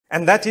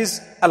And that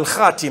is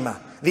al-khatima,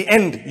 the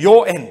end,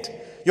 your end.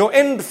 Your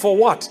end for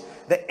what?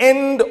 The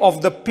end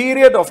of the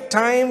period of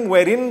time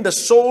wherein the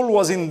soul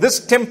was in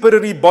this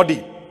temporary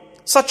body.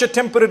 Such a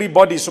temporary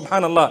body,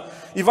 subhanallah.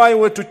 If I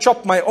were to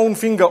chop my own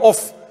finger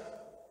off,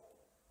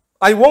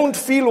 I won't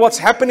feel what's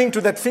happening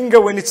to that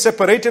finger when it's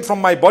separated from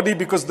my body,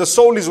 because the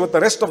soul is with the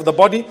rest of the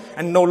body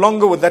and no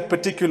longer with that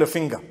particular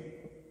finger.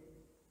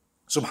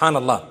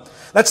 Subhanallah.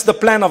 That's the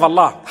plan of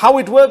Allah. How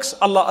it works,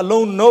 Allah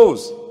alone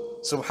knows.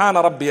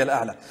 Subhana Rabbi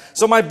al-A'la.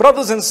 So my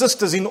brothers and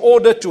sisters, in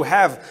order to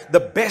have the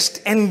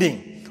best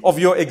ending of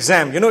your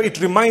exam, it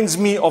reminds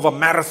me of a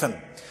marathon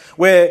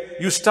where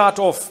you start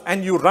off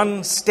and you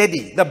run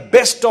steady. The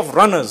best of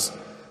runners,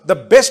 the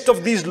best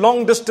of these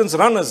long distance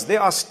runners, they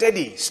are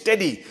steady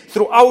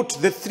throughout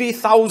the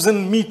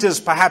 3,000 meters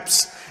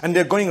perhaps, and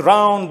they're going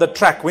round the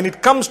track. When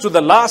it comes to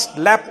the last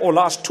lap or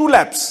last 2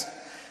 laps,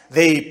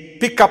 they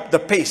pick up the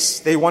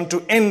pace. They want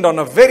to end on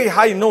a very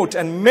high note,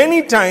 and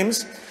many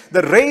times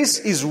the race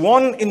is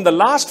won in the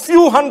last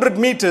few hundred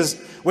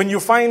meters when you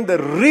find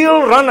the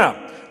real runner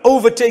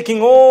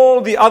overtaking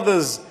all the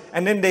others,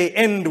 and then they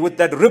end with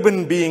that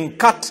ribbon being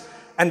cut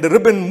and the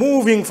ribbon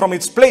moving from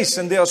its place,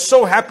 and they are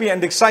so happy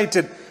and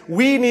excited.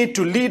 We need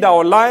to lead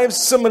our lives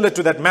similar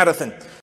to that marathon.